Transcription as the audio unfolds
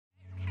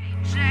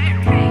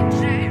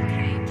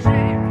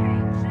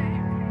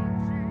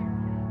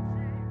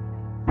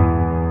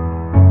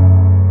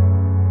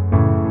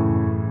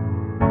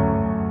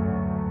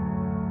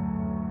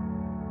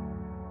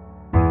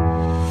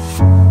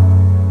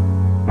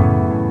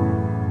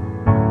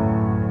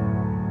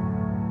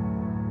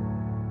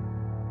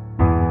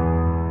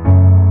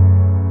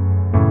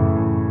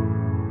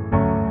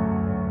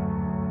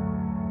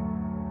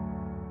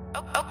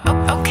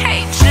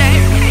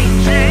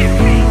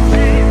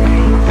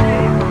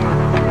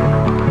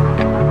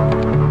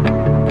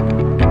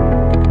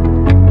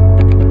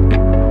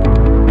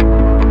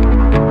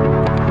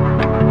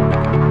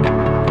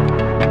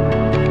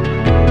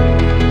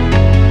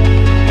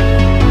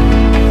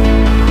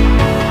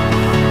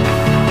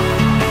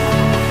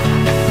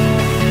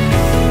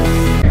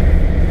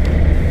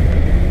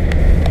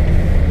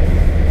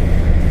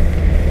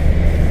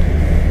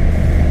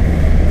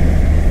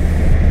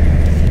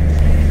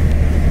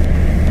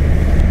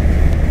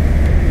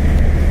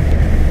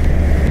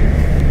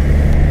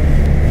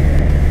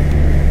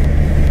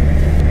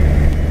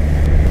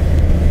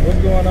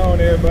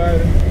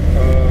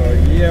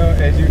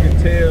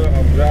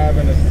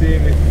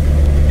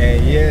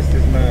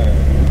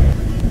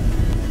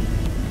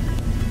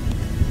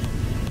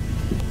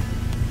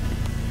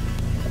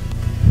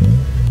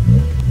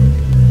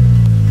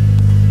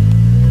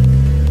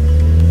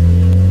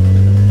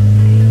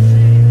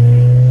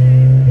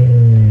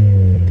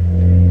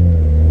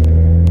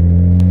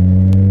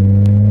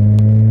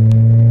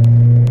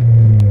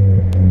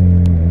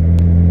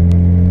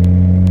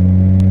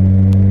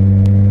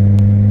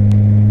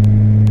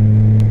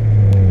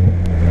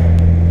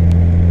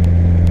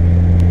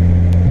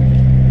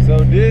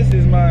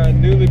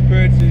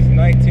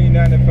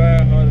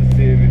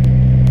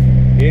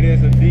it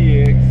is a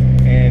DX,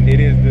 and it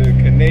is the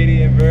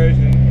Canadian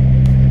version.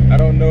 I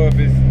don't know if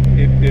it's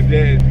if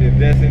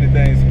that's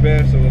anything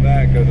special or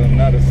not, because I'm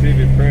not a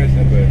Civic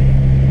person, but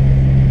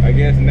I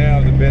guess now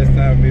is the best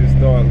time for me to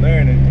start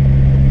learning.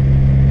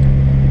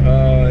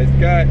 It's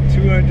got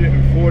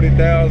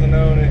 240,000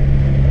 on it.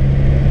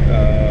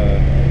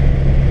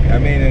 I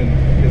mean,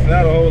 it's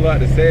not a whole lot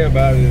to say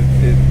about it.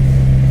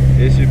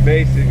 It's your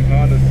basic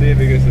Honda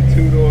Civic. It's a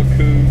two-door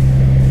coupe.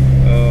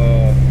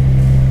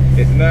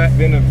 It's not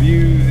been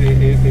abused.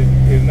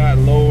 It's not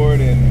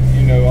lowered and,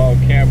 you know, all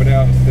cambered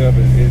out and stuff.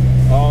 It's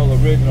all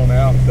original on the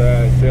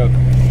outside, except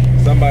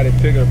somebody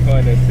picked it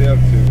upon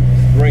themselves to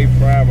spray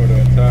primer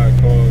the entire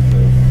car. So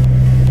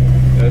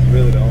that's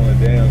really the only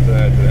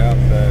downside to the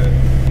outside.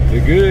 The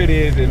good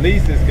is, at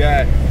least it's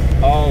got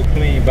all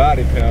clean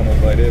body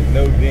panels. Like, there's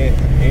no dents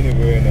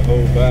anywhere in the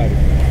whole body.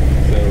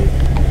 So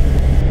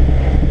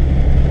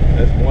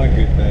that's one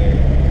good thing.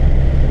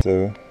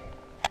 So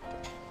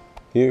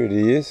here it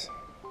is.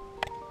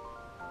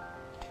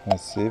 A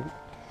Civic.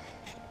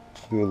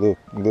 Do a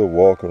little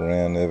walk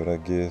around there, but I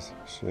guess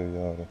show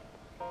y'all the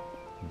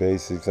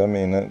basics. I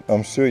mean,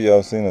 I'm sure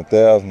y'all seen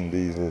 1,000 of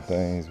these little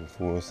things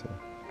before, so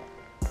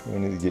we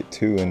don't need to get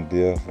too in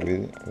depth with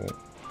it. But,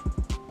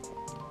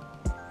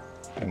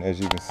 and as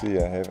you can see,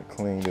 I haven't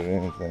cleaned it or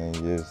anything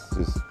yet. It's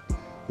just,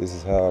 this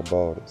is how I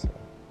bought it. So.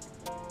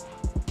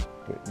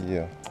 But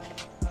yeah.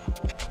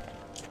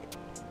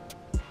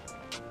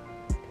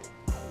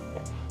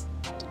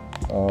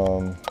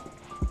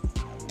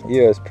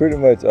 Yeah, it's pretty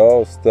much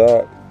all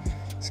stock.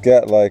 It's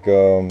got like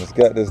it's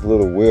got this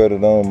little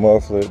welded on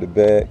muffler at the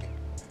back.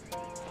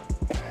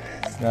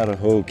 It's not a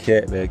whole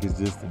catback, it's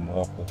just a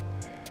muffler,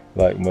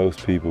 like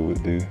most people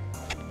would do.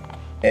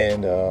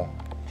 And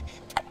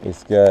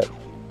it's got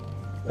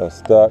a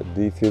stock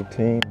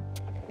D15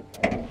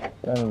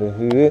 under the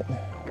hood.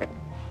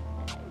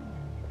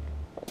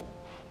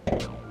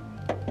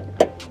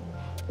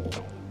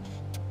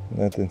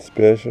 Nothing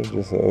special,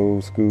 just an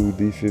old school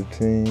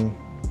D15.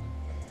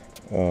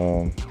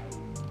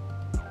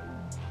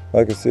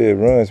 Like I said, it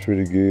runs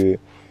pretty good.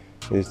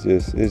 It's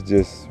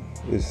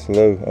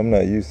slow. I'm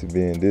not used to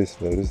being this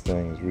slow. This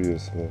thing is real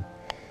slow.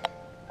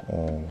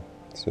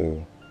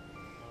 So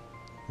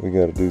we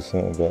got to do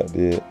something about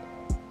that.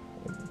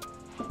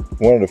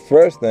 One of the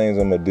first things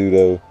I'm gonna do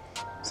though,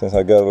 since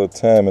I got a little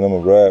time and I'm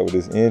gonna ride with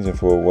this engine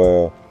for a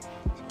while,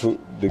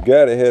 the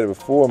guy that had it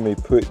before me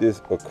put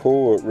this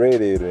Accord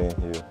radiator in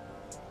here.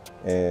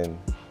 And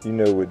you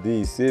know, with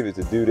these Civics,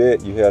 to do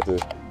that, you have to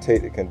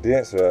take the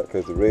condenser out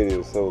because the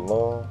radiator is so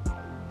long.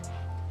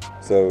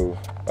 So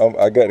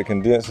I got the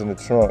condenser in the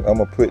trunk. I'm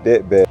gonna put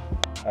that back.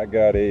 I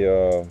got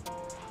a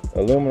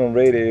aluminum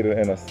radiator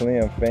and a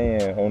slim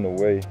fan on the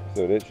way,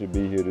 so that should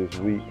be here this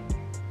week.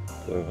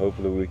 So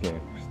hopefully we can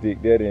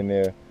stick that in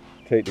there,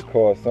 take the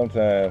car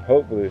sometime,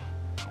 hopefully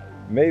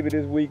maybe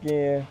this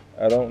weekend.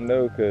 I don't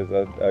know, because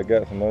I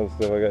got some other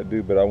stuff I got to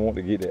do, but I want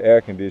to get the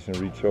air conditioner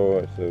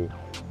recharged, so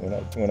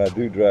when I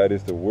do drive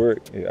this to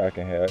work, I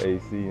can have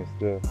AC and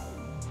stuff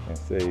and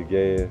save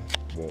gas.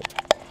 But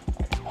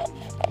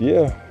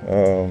yeah,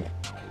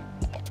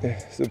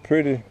 it's a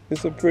pretty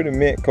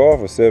mint car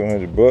for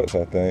 700 bucks,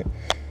 I think.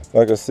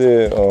 Like I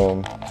said,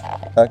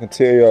 I can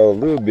tell y'all a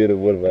little bit of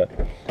what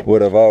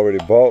I've already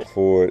bought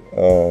for it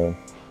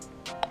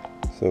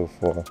so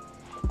far.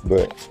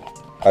 But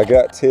I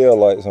got tail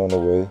lights on the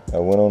way. I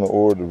went on to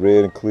order the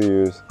red and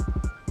clears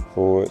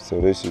for it,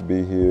 so they should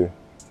be here.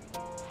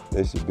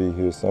 They should be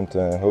here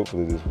sometime,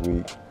 hopefully this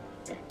week.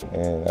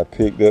 And I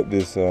picked up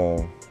this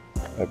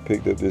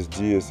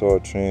GSR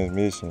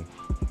transmission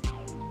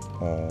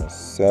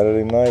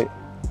Saturday night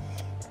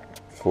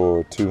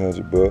for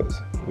 200 bucks,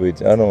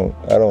 which I don't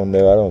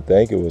know. I don't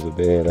think it was a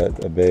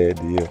bad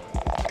deal.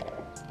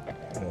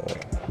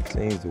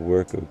 Seems to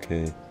work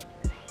okay,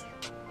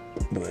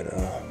 but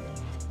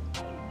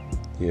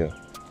yeah.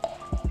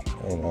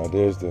 And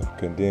there's the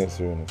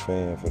condenser and the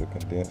fan for the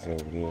condenser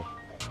over there.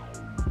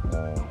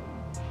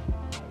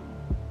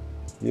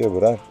 Yeah,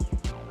 but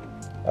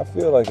I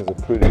feel like it's a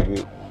pretty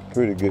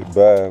good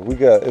buy.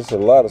 It's a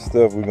lot of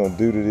stuff we're gonna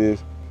do to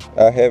this.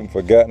 I haven't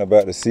forgotten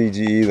about the CG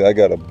either. I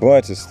got a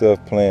bunch of stuff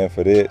planned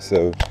for that,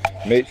 so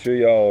make sure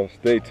y'all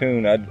stay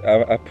tuned. I'm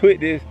gonna put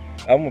this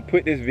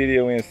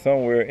video in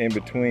somewhere in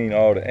between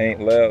all the Ain't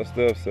Loud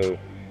stuff, so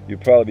you'll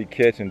probably be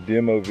catching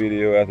demo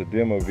video after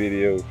demo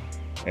video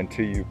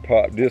until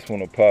this one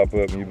will pop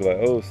up and you'll be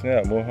like, oh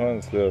snap, more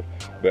Honda stuff.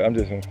 But I'm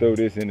just gonna throw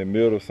this in the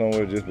middle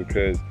somewhere, just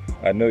because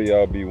I know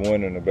y'all be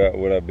wondering about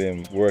what I've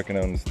been working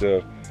on and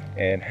stuff.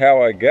 And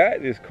how I got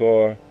this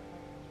car,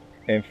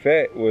 in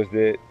fact, was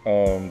that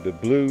the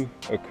blue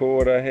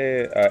Accord I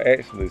had, I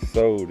actually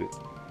sold it,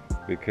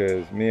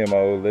 because me and my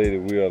old lady,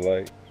 we are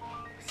like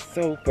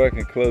so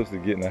fucking close to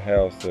getting a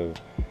house, so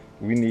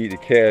we need the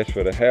cash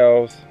for the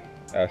house.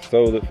 I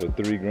sold it for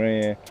 $3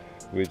 grand,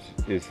 which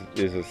is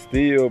a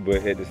steal,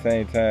 but at the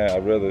same time,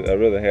 I'd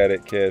rather have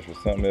that cash for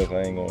something else.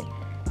 I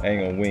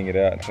ain't gonna wing it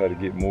out and try to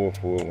get more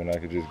for it when I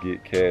could just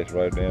get cash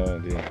right now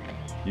and then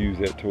use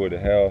that toward the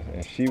house.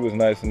 And she was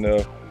nice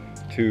enough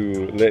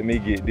to let me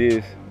get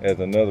this as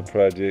another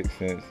project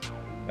since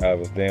I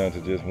was down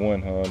to just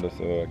one Honda.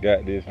 So I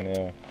got this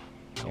now,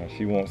 and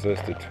she wants us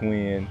to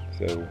twin.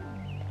 So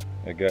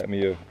I got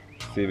me a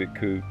Civic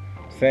Coupe.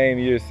 Same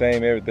year,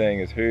 same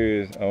everything as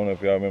hers. I don't know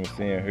if y'all remember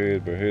seeing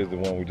hers, but hers the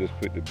one we just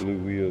put the blue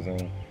wheels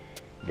on.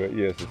 But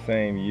yeah, it's the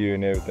same year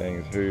and everything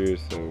as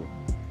hers, so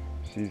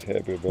she's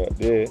happy about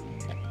that.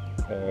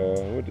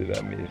 What did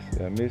I miss?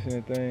 Did I miss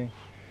anything?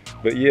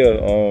 But yeah,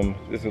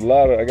 it's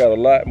I got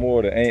a lot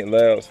more that ain't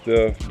loud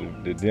stuff,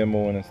 the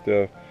demoing and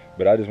stuff.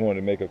 But I just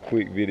wanted to make a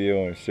quick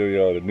video and show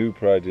y'all the new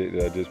project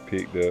that I just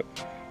picked up.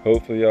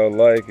 Hopefully y'all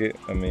like it.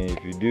 I mean,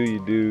 if you do,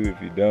 you do.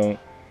 If you don't,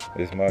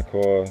 it's my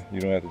car. You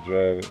don't have to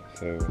drive it.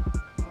 So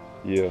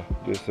yeah,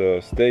 just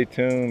stay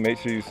tuned. Make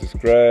sure you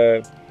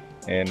subscribe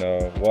and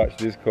watch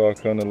this car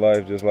come to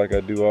life just like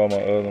I do all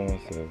my other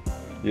ones. So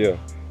yeah,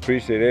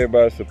 appreciate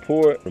everybody's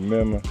support.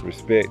 Remember,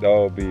 respect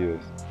all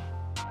bills.